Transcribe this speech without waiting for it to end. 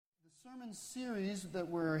sermon series that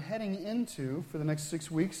we're heading into for the next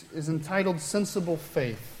 6 weeks is entitled Sensible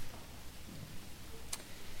Faith.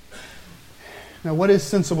 Now, what is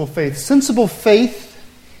sensible faith? Sensible faith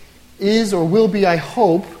is or will be, I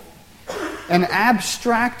hope, an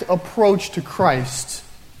abstract approach to Christ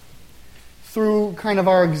through kind of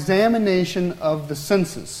our examination of the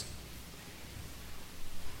senses.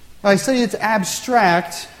 I say it's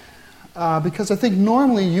abstract because I think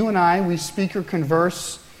normally you and I, we speak or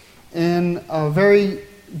converse in very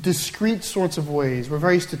discrete sorts of ways. We're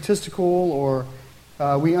very statistical, or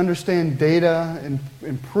we understand data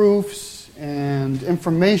and proofs and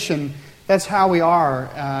information. That's how we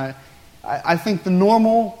are. I think the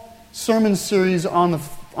normal sermon series on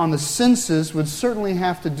the senses would certainly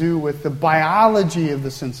have to do with the biology of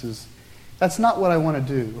the senses. That's not what I want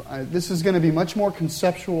to do. This is going to be much more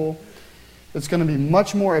conceptual. It's going to be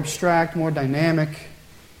much more abstract, more dynamic.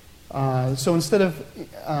 So instead of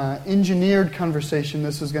engineered conversation,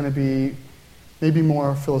 this is going to be maybe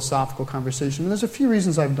more philosophical conversation. And there's a few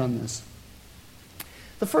reasons I've done this.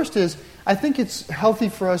 The first is, I think it's healthy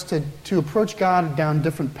for us to approach God down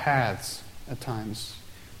different paths at times.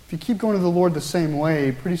 If you keep going to the Lord the same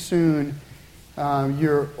way, pretty soon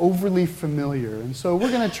you're overly familiar. And so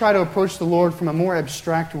we're going to try to approach the Lord from a more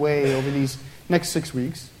abstract way over these next 6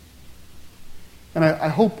 weeks. And I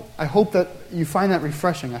hope that you find that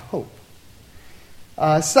refreshing. I hope.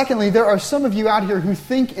 Secondly, there are some of you out here who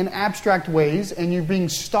think in abstract ways, and you're being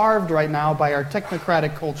starved right now by our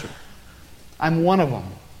technocratic culture. I'm one of them.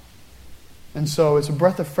 And so it's a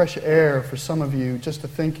breath of fresh air for some of you just to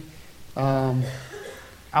think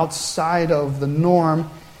outside of the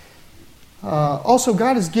norm. Also,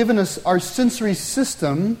 God has given us our sensory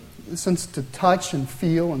system, the sense to touch and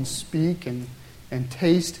feel and speak and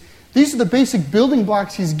taste. These are the basic building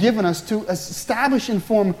blocks He's given us to establish and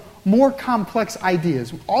form more complex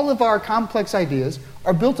ideas. All of our complex ideas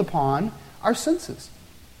are built upon our senses.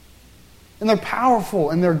 And they're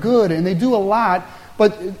powerful and they're good and they do a lot.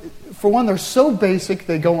 But for one, they're so basic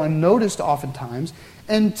they go unnoticed oftentimes.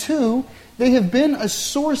 And two, they have been a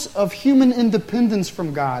source of human independence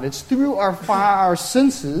from God. It's through our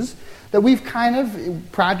senses that we've kind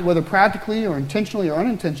of, whether practically or intentionally or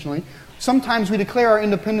unintentionally, sometimes we declare our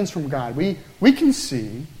independence from God. We can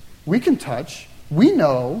see, we can touch, we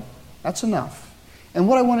know, that's enough. And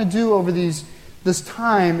what I want to do over this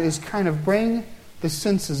time is kind of bring the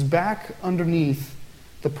senses back underneath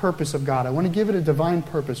the purpose of God. I want to give it a divine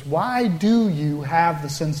purpose. Why do you have the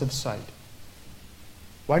sense of sight?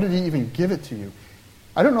 Why did He even give it to you?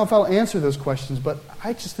 I don't know if I'll answer those questions, but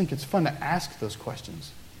I just think it's fun to ask those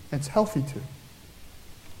questions. It's healthy to.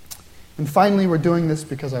 And finally, we're doing this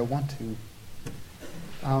because I want to.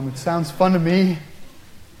 It sounds fun to me.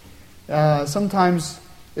 Sometimes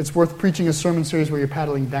it's worth preaching a sermon series where you're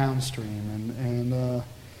paddling downstream.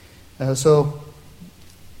 And so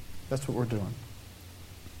that's what we're doing.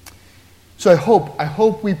 So I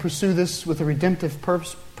hope we pursue this with a redemptive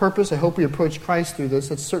purpose. I hope we approach Christ through this.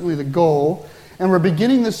 That's certainly the goal. And we're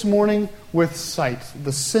beginning this morning with sight,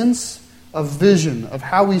 the sense of vision, of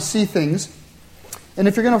how we see things. And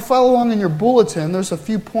if you're going to follow along in your bulletin, there's a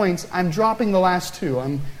few points. I'm dropping the last two.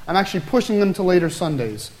 I'm actually pushing them to later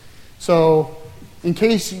Sundays. So in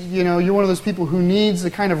case you're one of those people who needs the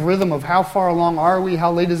kind of rhythm of how far along are we,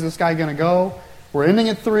 how late is this guy going to go, we're ending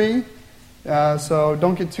at 3, so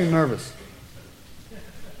don't get too nervous.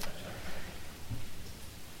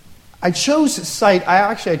 I chose sight.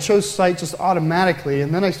 I chose sight just automatically,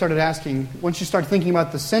 and then I started asking, once you start thinking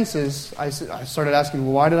about the senses, I started asking,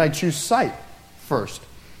 well, why did I choose sight first?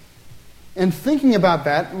 And thinking about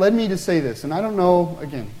that led me to say this, and I don't know,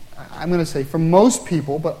 again, I'm going to say for most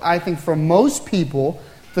people, but I think for most people,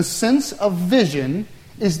 the sense of vision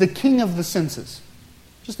is the king of the senses.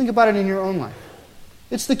 Just think about it in your own life.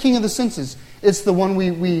 It's the king of the senses. It's the one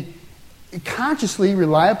we consciously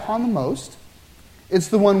rely upon the most. It's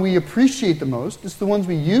the one we appreciate the most. It's the ones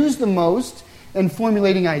we use the most in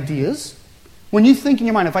formulating ideas. When you think in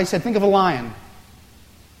your mind, if I said, think of a lion,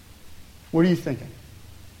 what are you thinking?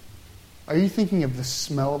 Are you thinking of the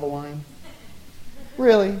smell of a lion?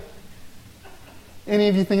 Really? Any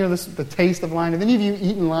of you thinking of the taste of lion? Have any of you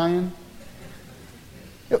eaten lion?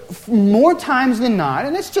 More times than not,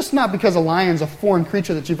 and it's just not because a lion's a foreign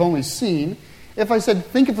creature that you've only seen. If I said,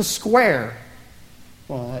 think of a square,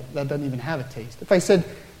 well, that doesn't even have a taste. If I said,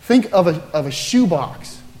 think of a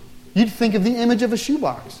shoebox, you'd think of the image of a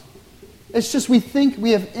shoebox. It's just we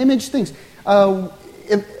have image things.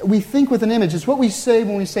 We think with an image. It's what we say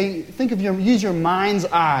when we say, use your mind's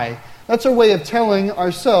eye. That's our way of telling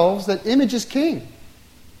ourselves that image is king.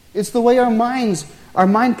 It's the way our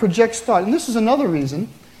mind projects thought. And this is another reason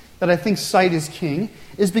that I think sight is king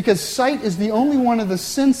is because sight is the only one of the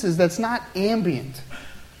senses that's not ambient.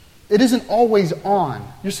 It isn't always on.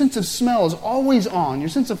 Your sense of smell is always on. Your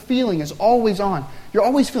sense of feeling is always on. You're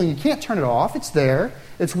always feeling. You can't turn it off. It's there.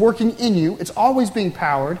 It's working in you. It's always being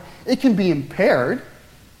powered. It can be impaired.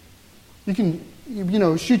 You can,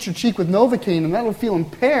 shoot your cheek with Novocaine and that'll feel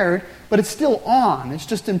impaired, but it's still on. It's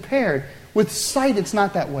just impaired. With sight, it's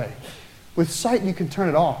not that way. With sight, you can turn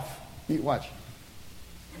it off. Watch.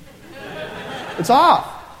 It's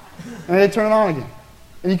off. And then turn it on again.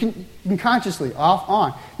 And you can consciously, off,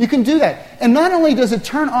 on. You can do that. And not only does it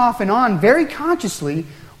turn off and on very consciously,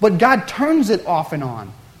 but God turns it off and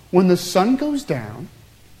on. When the sun goes down,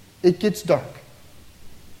 it gets dark.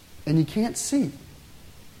 And you can't see.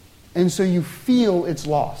 And so you feel its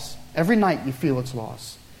loss. Every night you feel its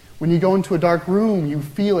loss. When you go into a dark room, you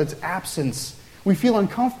feel its absence. We feel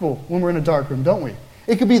uncomfortable when we're in a dark room, don't we?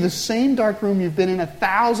 It could be the same dark room you've been in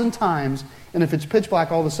 1,000 times, and if it's pitch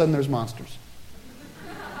black, all of a sudden there's monsters.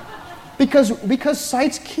 Because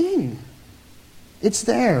sight's king. It's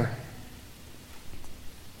there.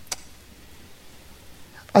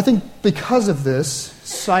 I think because of this,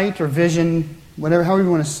 sight or vision, however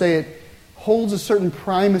you want to say it, holds a certain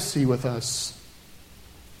primacy with us.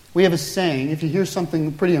 We have a saying, if you hear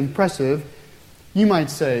something pretty impressive, you might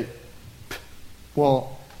say,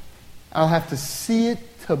 well, I'll have to see it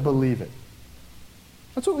to believe it.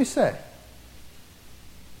 That's what we say.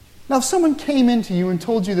 Now, if someone came into you and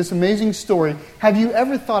told you this amazing story, have you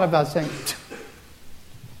ever thought about saying,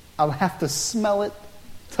 I'll have to smell it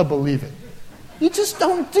to believe it? You just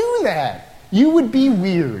don't do that. You would be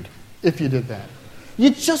weird if you did that.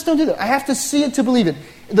 You just don't do that. I have to see it to believe it.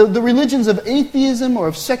 The religions of atheism or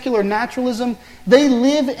of secular naturalism, they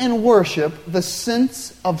live and worship the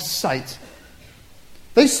sense of sight.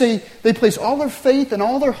 They say they place all their faith and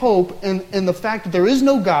all their hope in the fact that there is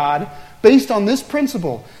no God based on this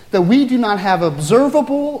principle, that we do not have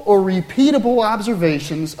observable or repeatable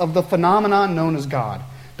observations of the phenomenon known as God.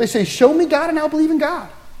 They say, show me God and I'll believe in God.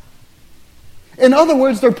 In other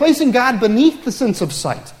words, they're placing God beneath the sense of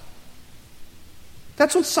sight.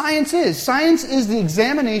 That's what science is. Science is the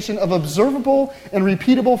examination of observable and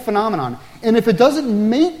repeatable phenomenon. And if it doesn't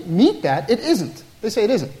meet that, it isn't. They say it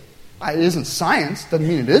isn't. It isn't science. Doesn't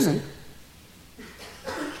mean it isn't.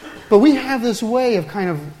 But we have this way of kind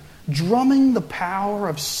of drumming the power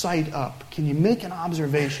of sight up. Can you make an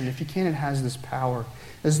observation? If you can, it has this power.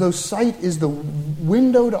 As though sight is the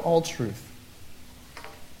window to all truth.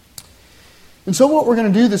 And so what we're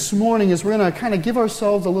going to do this morning is we're going to kind of give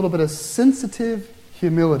ourselves a little bit of sensitive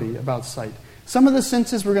humility about sight. Some of the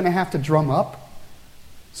senses we're going to have to drum up.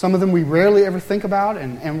 Some of them we rarely ever think about,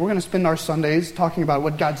 and we're going to spend our Sundays talking about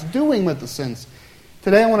what God's doing with the sense.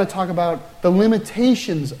 Today I want to talk about the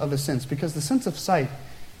limitations of the sense, because the sense of sight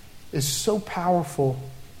is so powerful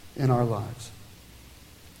in our lives.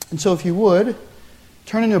 And so if you would,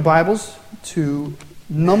 turn in your Bibles to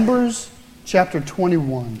Numbers chapter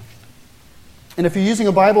 21. And if you're using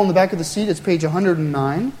a Bible in the back of the seat, it's page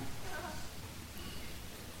 109.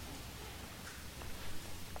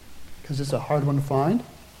 Because it's a hard one to find.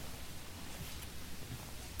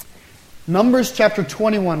 Numbers chapter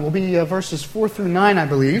 21 will be verses 4 through 9, I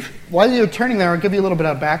believe. While you're turning there, I'll give you a little bit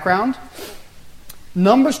of background.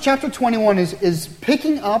 Numbers chapter 21 is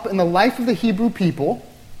picking up in the life of the Hebrew people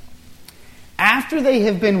after they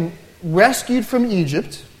have been rescued from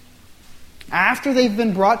Egypt, after they've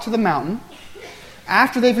been brought to the mountain,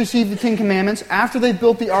 after they've received the Ten Commandments, after they've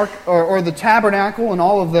built the ark or the tabernacle and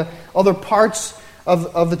all of the other parts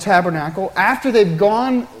of the tabernacle, after they've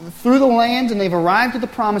gone through the land and they've arrived at the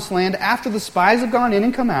promised land, after the spies have gone in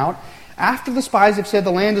and come out, after the spies have said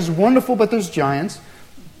the land is wonderful but there's giants,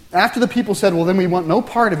 after the people said, well, then we want no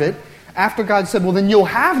part of it, after God said, well, then you'll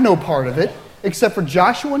have no part of it, except for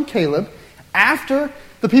Joshua and Caleb, after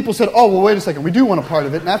the people said, oh, well, wait a second, we do want a part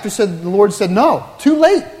of it, and after the Lord said, no, too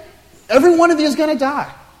late. Every one of you is going to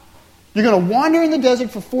die. You're going to wander in the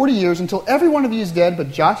desert for 40 years until every one of you is dead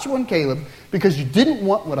but Joshua and Caleb, because you didn't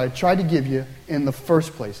want what I tried to give you in the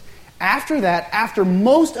first place. After that, after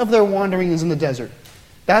most of their wandering is in the desert,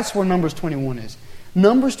 that's where Numbers 21 is.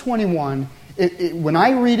 Numbers 21, when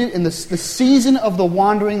I read it in the season of the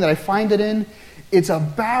wandering that I find it in, it's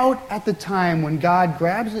about at the time when God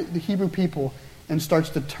grabs the Hebrew people and starts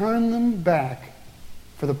to turn them back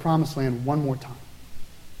for the promised land one more time.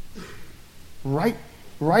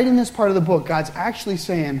 Right in this part of the book, God's actually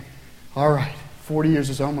saying, all right, 40 years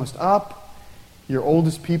is almost up. Your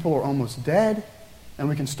oldest people are almost dead. And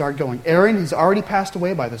we can start going. Aaron has already passed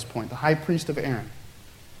away by this point, the high priest of Aaron.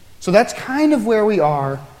 So that's kind of where we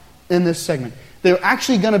are in this segment. They're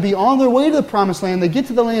actually going to be on their way to the promised land. They get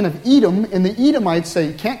to the land of Edom, and the Edomites say,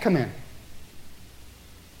 you can't come in.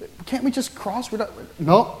 Can't we just cross?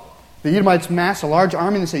 No. The Edomites mass a large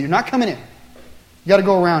army and they say, you're not coming in. You got to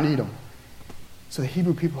go around Edom. So the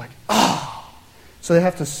Hebrew people are like, oh. So they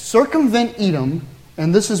have to circumvent Edom,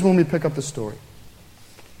 and this is when we pick up the story.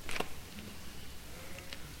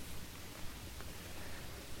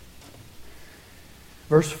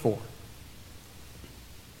 Verse 4.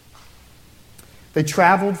 They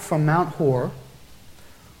traveled from Mount Hor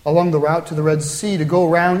along the route to the Red Sea to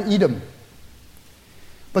go around Edom.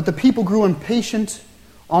 But the people grew impatient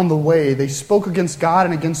on the way. They spoke against God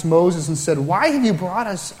and against Moses and said, why have you brought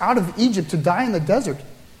us out of Egypt to die in the desert?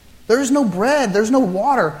 There is no bread, there's no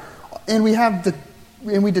water, and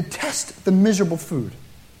we detest the miserable food.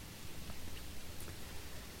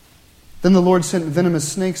 Then the Lord sent venomous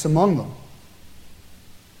snakes among them.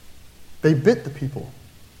 They bit the people,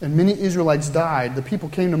 and many Israelites died. The people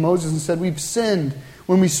came to Moses and said, we've sinned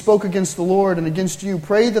when we spoke against the Lord and against you.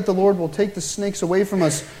 Pray that the Lord will take the snakes away from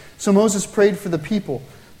us. So Moses prayed for the people.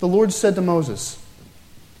 The Lord said to Moses,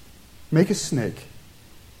 make a snake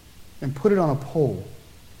and put it on a pole.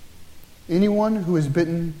 Anyone who is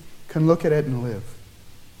bitten can look at it and live.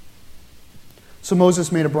 So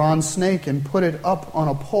Moses made a bronze snake and put it up on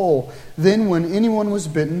a pole. Then when anyone was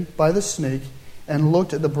bitten by the snake and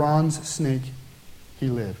looked at the bronze snake, he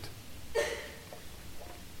lived.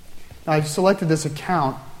 Now, I've selected this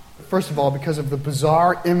account, first of all, because of the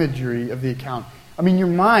bizarre imagery of the account. I mean, your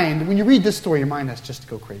mind, when you read this story, your mind has just to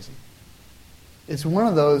go crazy. It's one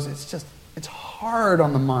of those, it's hard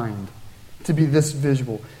on the mind to be this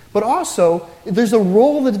visual. But also, there's a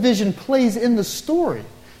role that vision plays in the story.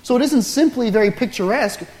 So it isn't simply very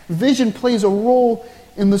picturesque. Vision plays a role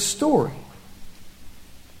in the story.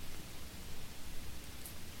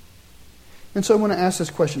 And so I want to ask this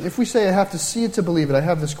question. If we say I have to see it to believe it, I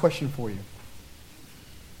have this question for you.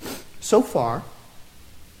 So far,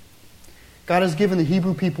 God has given the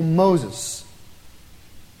Hebrew people Moses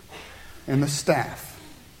and the staff.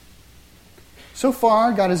 So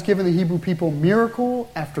far, God has given the Hebrew people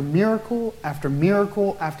miracle after miracle after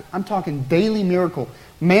miracle after, I'm talking daily miracle.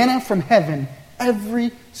 Manna from heaven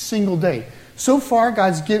every single day. So far,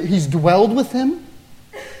 He's dwelled with them.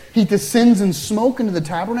 He descends in smoke into the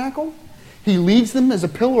tabernacle. He leads them as a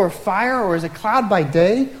pillar of fire or as a cloud by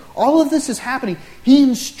day. All of this is happening. He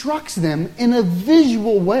instructs them in a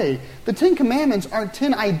visual way. The Ten Commandments aren't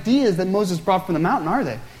 10 ideas that Moses brought from the mountain, are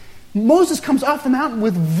they? Moses comes off the mountain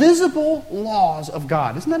with visible laws of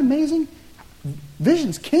God. Isn't that amazing?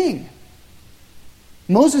 Vision's king.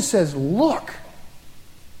 Moses says, look,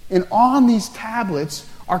 and on these tablets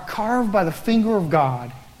are carved by the finger of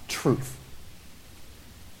God truth.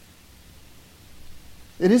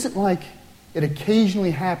 It isn't like it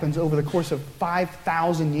occasionally happens over the course of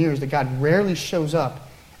 5,000 years that God rarely shows up.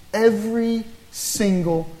 Every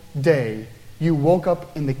single day you woke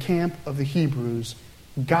up in the camp of the Hebrews,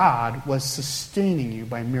 God was sustaining you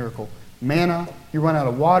by miracle. Manna, you run out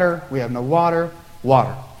of water, we have no water,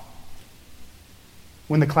 water.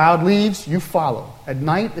 When the cloud leaves, you follow. At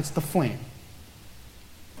night, it's the flame.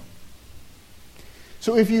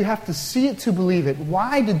 So if you have to see it to believe it,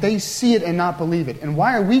 why did they see it and not believe it? And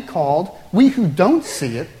why are we called, we who don't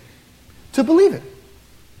see it, to believe it?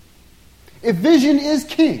 If vision is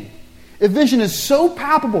king, if vision is so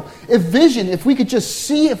palpable, if we could just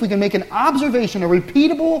see, if we can make an observation, a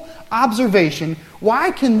repeatable observation, why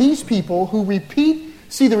can these people who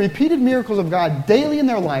see the repeated miracles of God daily in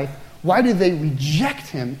their life, why do they reject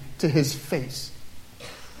Him to His face?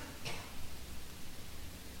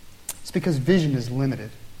 It's because vision is limited.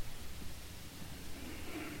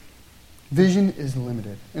 Vision is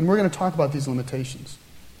limited. And we're going to talk about these limitations.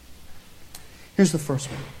 Here's the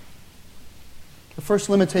first one. The first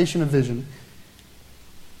limitation of vision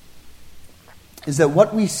is that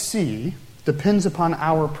what we see depends upon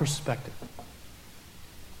our perspective.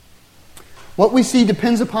 What we see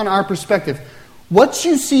depends upon our perspective. What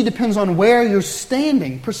you see depends on where you're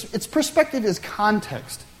standing. Its perspective is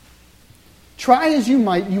context. Try as you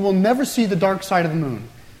might, you will never see the dark side of the moon.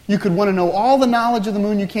 You could want to know all the knowledge of the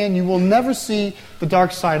moon you can, you will never see the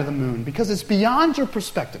dark side of the moon because it's beyond your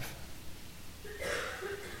perspective.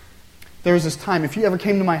 There was this time, if you ever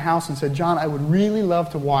came to my house and said, John, I would really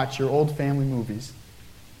love to watch your old family movies.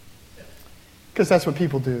 Because that's what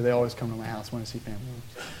people do. They always come to my house and want to see family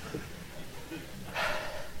movies.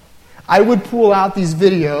 I would pull out these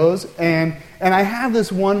videos, and I have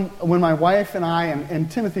this one when my wife and I,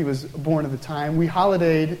 and Timothy was born at the time, we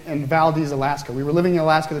holidayed in Valdez, Alaska. We were living in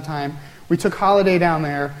Alaska at the time. We took holiday down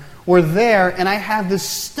there. We're there, and I have this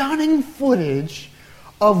stunning footage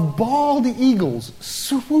of bald eagles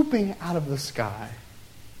swooping out of the sky.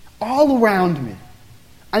 All around me,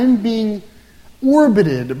 I'm being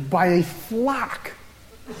orbited by a flock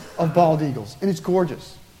of bald eagles. And it's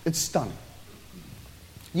gorgeous. It's stunning.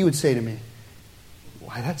 You would say to me,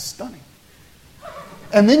 why, that's stunning.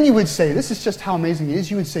 And then you would say, this is just how amazing it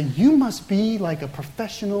is. You would say, you must be like a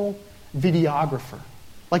professional videographer,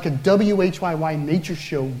 like a WHYY nature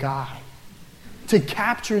show guy, to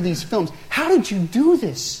capture these films. How did you do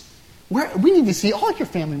this? We need to see all your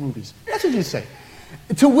family movies. That's what you say.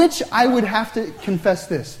 To which I would have to confess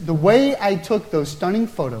this. The way I took those stunning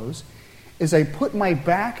photos is I put my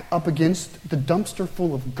back up against the dumpster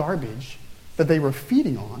full of garbage that they were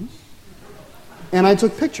feeding on, and I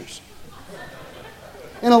took pictures.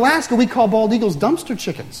 In Alaska, we call bald eagles dumpster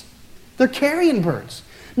chickens. They're carrion birds.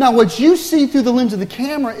 Now, what you see through the lens of the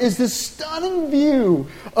camera is this stunning view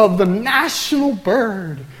of the national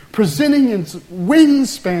bird presenting its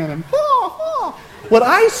wingspan. And what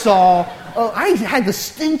I saw, I had the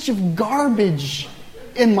stench of garbage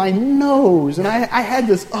in my nose, and I had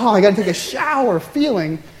this, I got to take a shower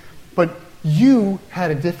feeling. But you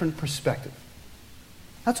had a different perspective.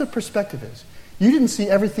 That's what perspective is. You didn't see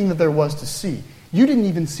everything that there was to see. You didn't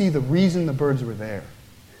even see the reason the birds were there.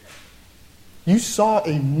 You saw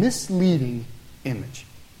a misleading image.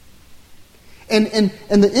 And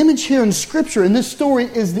the image here in Scripture, in this story,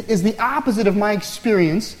 is the opposite of my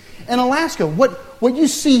experience in Alaska. What you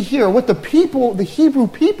see here, what the Hebrew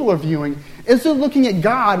people are viewing, is they're looking at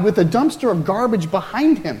God with a dumpster of garbage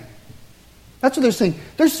behind him. That's what they're seeing.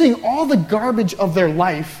 They're seeing all the garbage of their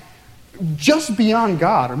life just beyond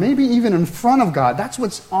God, or maybe even in front of God. That's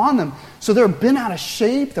what's on them. So they're bent out of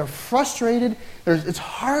shape, they're frustrated, it's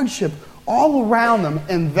hardship all around them,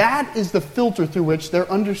 and that is the filter through which they're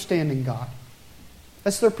understanding God.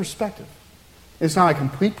 That's their perspective. It's not a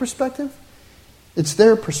complete perspective, it's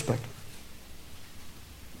their perspective.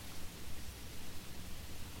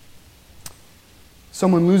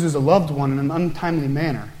 Someone loses a loved one in an untimely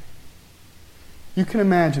manner. You can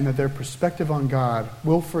imagine that their perspective on God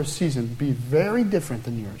will, for a season, be very different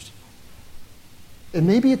than yours. It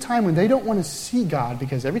may be a time when they don't want to see God,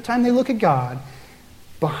 because every time they look at God,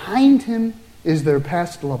 behind him is their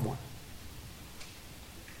past loved one.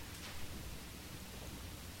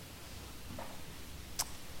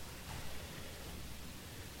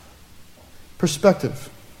 Perspective.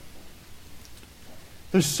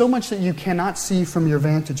 There's so much that you cannot see from your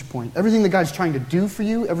vantage point. Everything that God's trying to do for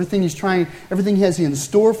you, everything He has in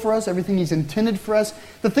store for us, everything He's intended for us,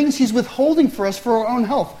 the things He's withholding for us for our own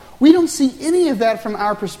health. We don't see any of that from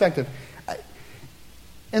our perspective.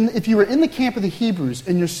 And if you were in the camp of the Hebrews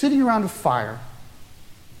and you're sitting around a fire,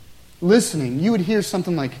 listening, you would hear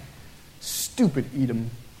something like, "Stupid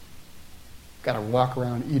Edom. Got to walk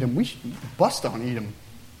around Edom. We should bust on Edom.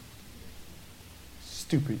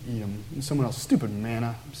 Stupid Edom." And someone else, "Stupid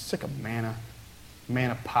manna. I'm sick of manna.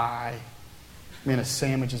 Manna pie. Manna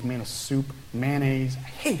sandwiches. Manna soup. Mayonnaise. I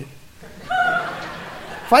hate it.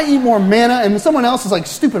 If I eat more manna," and someone else is like,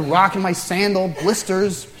 "Stupid rock in my sandal.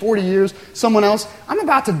 Blisters. 40 years." Someone else, "I'm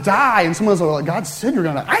about to die." And someone else is like, "God said you're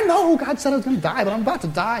going to die." I know God said I was going to die, but I'm about to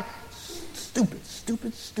die. Stupid,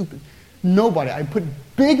 stupid, stupid. Nobody. I put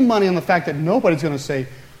big money on the fact that nobody's going to say,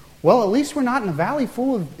 "Well, at least we're not in a valley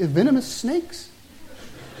full of venomous snakes."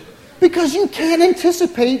 Because you can't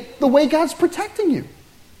anticipate the way God's protecting you.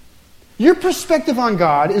 Your perspective on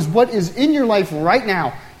God is what is in your life right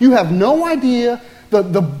now. You have no idea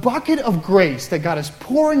the bucket of grace that God is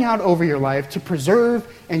pouring out over your life to preserve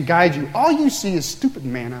and guide you. All you see is stupid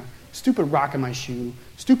manna, stupid rock in my shoe,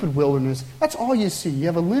 stupid wilderness. That's all you see. You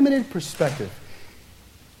have a limited perspective.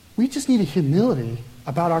 We just need a humility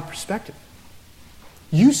about our perspective.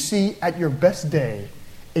 You see at your best day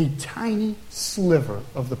a tiny sliver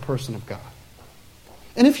of the person of God.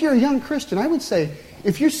 And if you're a young Christian, I would say,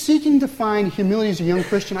 if you're seeking to find humility as a young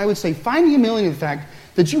Christian, I would say find humility in the fact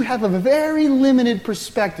that you have a very limited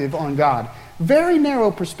perspective on God. Very narrow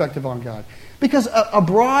perspective on God. Because a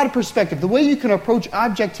broad perspective, the way you can approach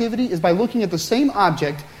objectivity is by looking at the same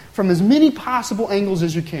object from as many possible angles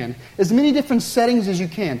as you can, as many different settings as you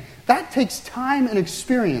can. That takes time and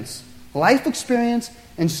experience, life experience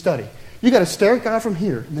and study. You got to stare at God from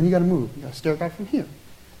here, and then you got to move. You got to stare at God from here.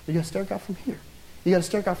 You got to stare at God from here. You got to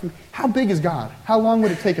stare at God from... How big is God? How long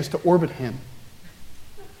would it take us to orbit Him?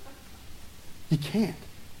 You can't.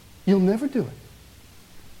 You'll never do it.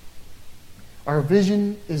 Our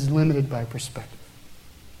vision is limited by perspective.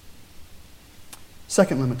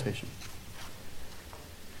 Second limitation.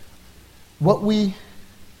 What we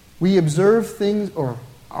observe things, or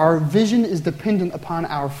our vision is dependent upon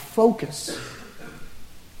our focus.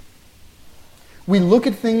 We look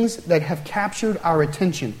at things that have captured our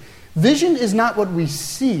attention. Vision is not what we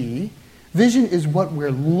see. Vision is what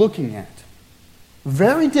we're looking at.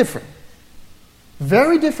 Very different.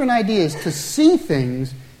 Very different ideas to see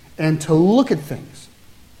things and to look at things.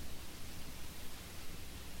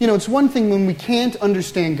 You know, it's one thing when we can't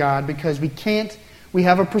understand God because we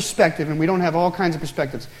have a perspective and we don't have all kinds of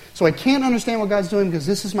perspectives. So I can't understand what God's doing because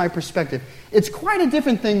this is my perspective. It's quite a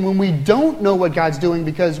different thing when we don't know what God's doing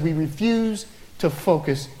because we refuse to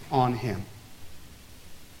focus on Him.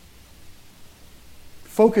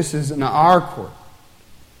 Focus is in our court.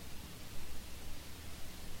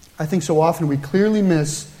 I think so often we clearly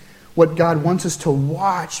miss what God wants us to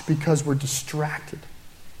watch because we're distracted.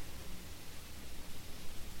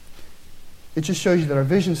 It just shows you that our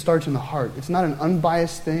vision starts in the heart. It's not an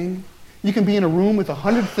unbiased thing. You can be in a room with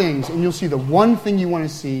 100 things and you'll see the one thing you want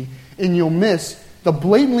to see and you'll miss the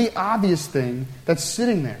blatantly obvious thing that's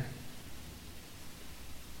sitting there.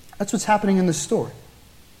 That's what's happening in this story.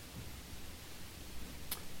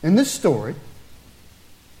 In this story,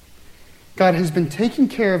 God has been taking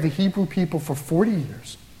care of the Hebrew people for 40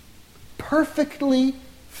 years. Perfectly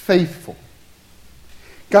faithful.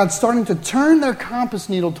 God's starting to turn their compass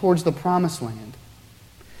needle towards the promised land.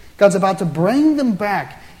 God's about to bring them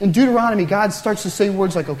back. In Deuteronomy, God starts to say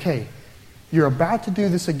words like, okay, you're about to do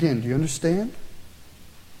this again. Do you understand?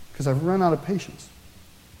 Because I've run out of patience.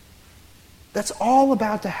 That's all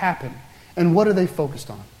about to happen. And what are they focused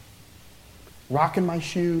on? Rock in my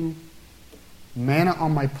shoe, manna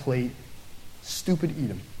on my plate, stupid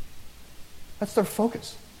Edom. That's their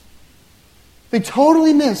focus. They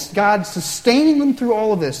totally missed God sustaining them through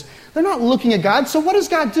all of this. They're not looking at God. So what does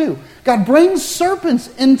God do? God brings serpents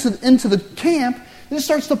into the camp and it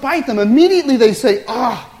starts to bite them. Immediately they say,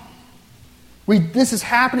 this is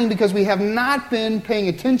happening because we have not been paying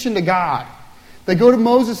attention to God. They go to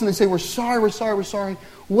Moses and they say, we're sorry.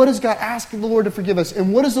 What does God ask the Lord to forgive us?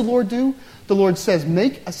 And what does the Lord do? The Lord says,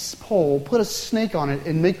 make a pole, put a snake on it,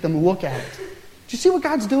 and make them look at it. Do you see what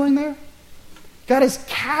God's doing there? God is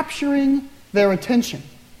capturing their attention.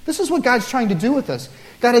 This is what God's trying to do with us.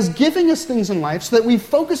 God is giving us things in life so that we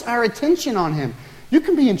focus our attention on Him. You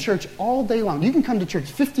can be in church all day long. You can come to church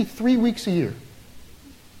 53 weeks a year.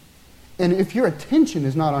 And if your attention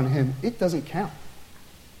is not on Him, it doesn't count.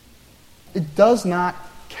 It does not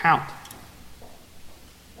count.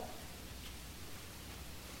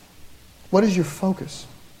 What is your focus?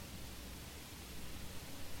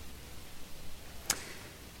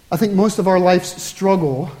 I think most of our life's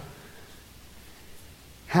struggle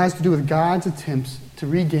has to do with God's attempts to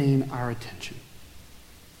regain our attention.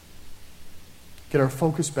 Get our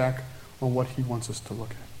focus back on what He wants us to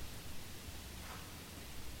look at.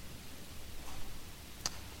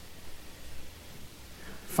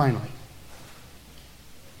 Finally,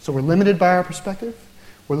 so we're limited by our perspective.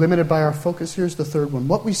 We're limited by our focus. Here's the third one.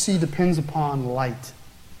 What we see depends upon light.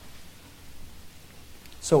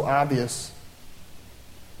 So obvious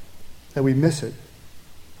that we miss it.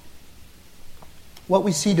 What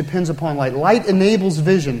we see depends upon light. Light enables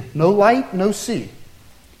vision. No light, no see.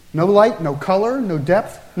 No light, no color, no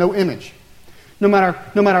depth, no image. No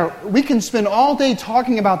matter, we can spend all day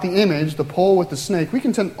talking about the image, the pole with the snake. We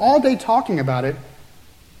can spend all day talking about it.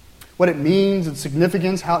 What it means, its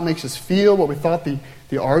significance, how it makes us feel, what we thought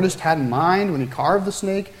the artist had in mind when he carved the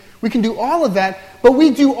snake. We can do all of that, but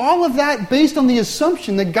we do all of that based on the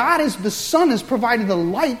assumption that the sun has provided the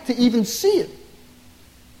light to even see it.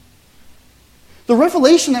 The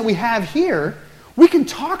revelation that we have here, we can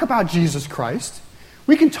talk about Jesus Christ.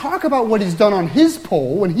 We can talk about what He's done on His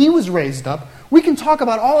pole when He was raised up. We can talk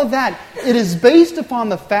about all of that. It is based upon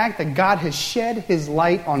the fact that God has shed His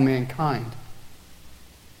light on mankind.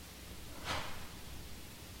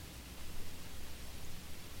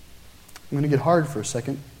 I'm going to get hard for a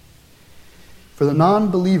second. For the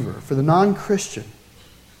non-believer, for the non-Christian,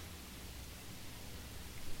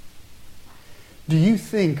 do you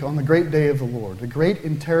think on the great day of the Lord, the great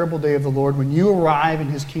and terrible day of the Lord, when you arrive in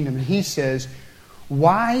His kingdom and He says,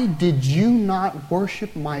 why did you not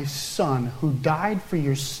worship my Son who died for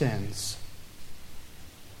your sins?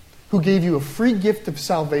 Who gave you a free gift of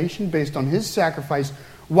salvation based on His sacrifice?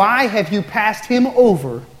 Why have you passed Him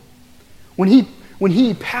over when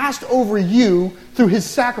He passed over you through His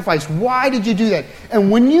sacrifice? Why did you do that?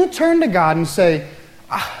 And when you turn to God and say,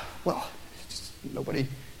 nobody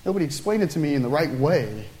explained it to me in the right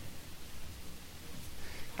way.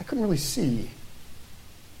 I couldn't really see.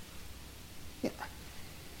 Yeah.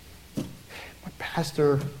 My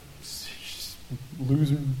pastor,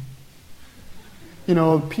 loser.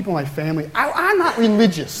 People in my family. I'm not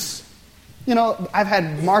religious. I've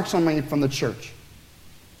had marks on me from the church.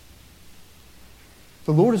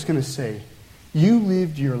 the Lord is going to say, you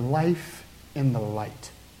lived your life in the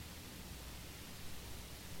light.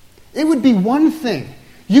 It would be one thing.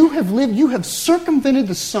 You have circumvented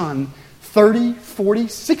the sun 30, 40,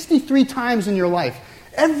 63 times in your life.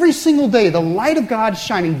 Every single day, the light of God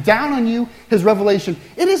shining down on you, His revelation.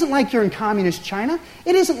 It isn't like you're in communist China.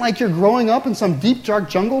 It isn't like you're growing up in some deep, dark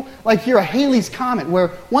jungle, like you're a Halley's Comet,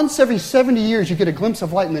 where once every 70 years you get a glimpse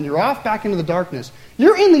of light and then you're off back into the darkness.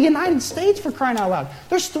 You're in the United States, for crying out loud.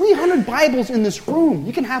 There's 300 Bibles in this room.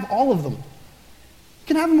 You can have all of them. You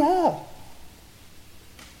can have them all.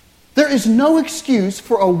 There is no excuse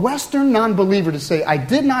for a Western non-believer to say, I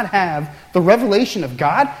did not have the revelation of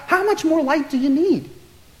God. How much more light do you need?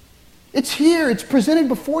 It's here. It's presented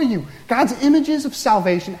before you. God's images of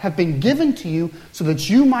salvation have been given to you so that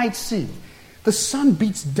you might see. The sun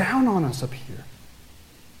beats down on us up here.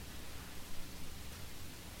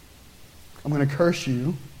 I'm going to curse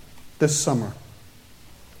you this summer.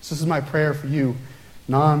 This is my prayer for you,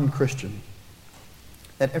 non-Christian.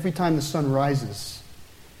 That every time the sun rises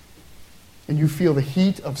and you feel the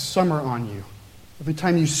heat of summer on you, every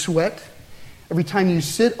time you sweat, every time you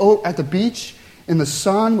sit at the beach in the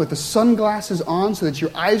sun with the sunglasses on so that your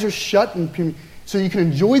eyes are shut and so you can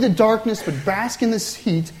enjoy the darkness but bask in this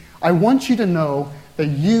heat, I want you to know that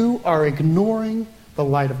you are ignoring the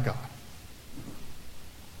light of God.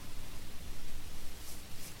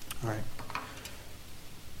 All right.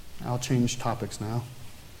 I'll change topics now.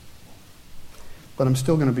 But I'm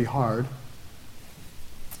still going to be hard.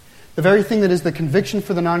 The very thing that is the conviction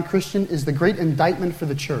for the non-Christian is the great indictment for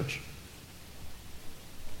the church.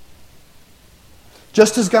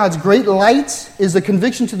 Just as God's great light is the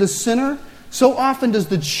conviction to the sinner, so often does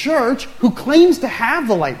the church, who claims to have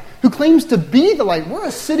the light, who claims to be the light. We're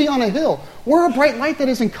a city on a hill. We're a bright light that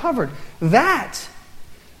isn't covered.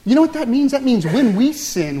 You know what that means? That means when we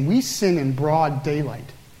sin in broad daylight.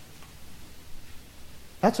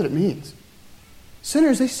 That's what it means.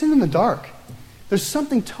 Sinners, they sin in the dark. There's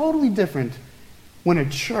something totally different when a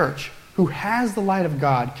church who has the light of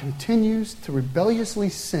God continues to rebelliously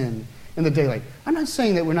sin in the daylight. I'm not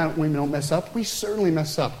saying that we don't mess up. We certainly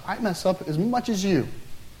mess up. I mess up as much as you.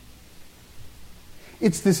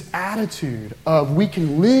 It's this attitude of we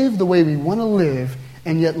can live the way we want to live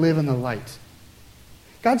and yet live in the light.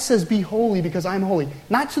 God says, be holy because I'm holy.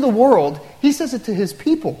 Not to the world. He says it to His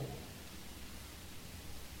people.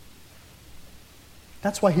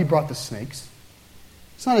 That's why He brought the snakes.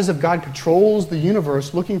 It's not as if God patrols the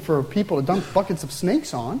universe looking for people to dump buckets of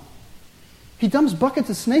snakes on. He dumps buckets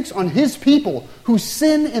of snakes on His people who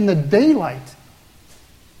sin in the daylight.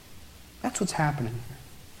 That's what's happening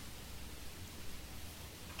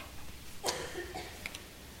here.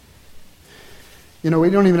 You know,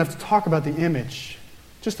 we don't even have to talk about the image.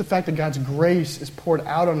 Just the fact that God's grace is poured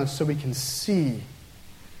out on us so we can see.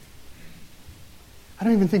 I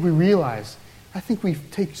don't even think we realize. I think we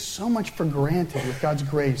take so much for granted with God's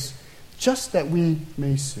grace, just that we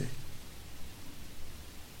may see.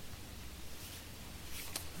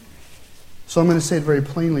 So I'm going to say it very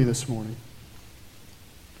plainly this morning.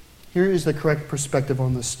 Here is the correct perspective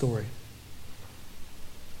on this story.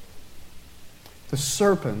 The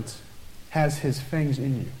serpent has his fangs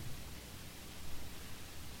in you.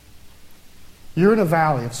 You're in a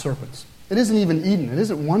valley of serpents. It isn't even Eden. It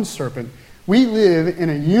isn't one serpent. We live in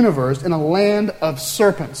a universe, in a land of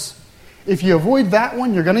serpents. If you avoid that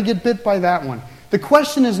one, you're going to get bit by that one. The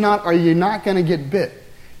question is not, are you not going to get bit?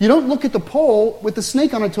 You don't look at the pole with the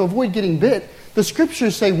snake on it to avoid getting bit. The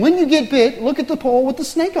scriptures say, when you get bit, look at the pole with the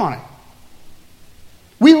snake on it.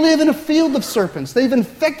 We live in a field of serpents. They've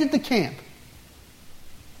infected the camp.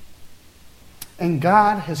 And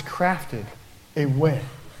God has crafted a way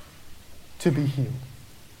to be healed.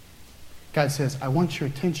 God says, I want your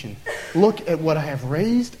attention. Look at what I have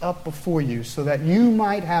raised up before you so that you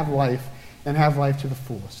might have life and have life to the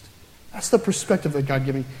fullest. That's the perspective that God's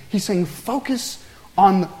giving. He's saying, focus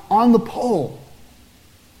on the pole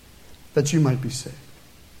that you might be saved.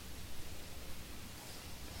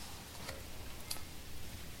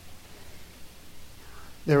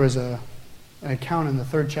 There was an account in the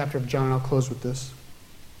 3rd chapter of John. I'll close with this.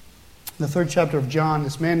 In the 3rd chapter of John,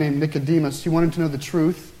 this man named Nicodemus, he wanted to know the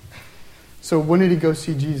truth. So when did he go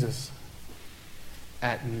see Jesus?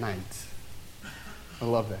 At night. I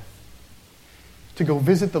love that. To go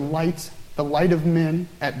visit the light of men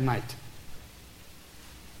at night.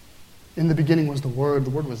 In the beginning was the Word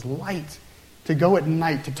was light. To go at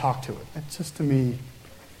night to talk to it. That just, to me,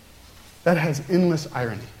 that has endless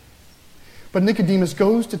irony. But Nicodemus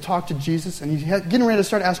goes to talk to Jesus, and he's getting ready to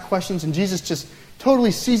start to ask questions, and Jesus just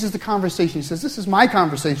totally seizes the conversation. He says, this is my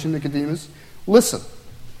conversation, Nicodemus. Listen.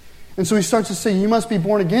 And so he starts to say, you must be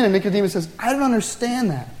born again. And Nicodemus says, I don't understand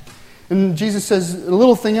that. And Jesus says a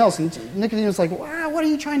little thing else. And Nicodemus is like, wow, what are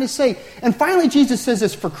you trying to say? And finally Jesus says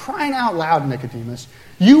this, for crying out loud, Nicodemus,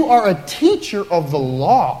 you are a teacher of the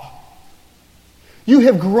law. You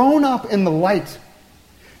have grown up in the light.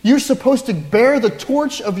 You're supposed to bear the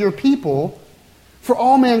torch of your people for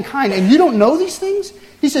all mankind. And you don't know these things?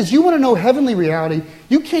 He says, you want to know heavenly reality.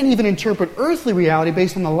 You can't even interpret earthly reality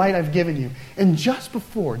based on the light I've given you. And just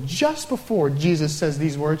before Jesus says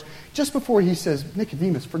these words, just before he says,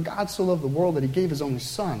 Nicodemus, for God so loved the world that he gave his only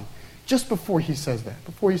son. Just before he says that,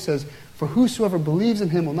 before he says, for whosoever believes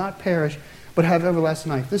in him will not perish, but have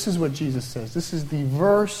everlasting life. This is what Jesus says. This is the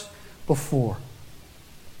verse before.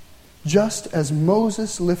 Just as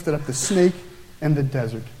Moses lifted up the snake in the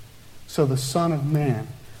desert, so the Son of Man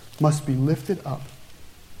must be lifted up,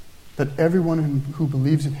 that everyone who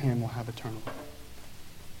believes in him will have eternal life.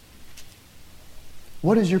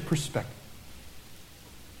 What is your perspective?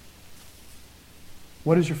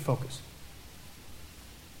 What is your focus?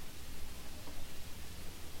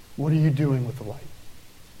 What are you doing with the light?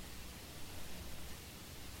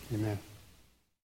 Amen.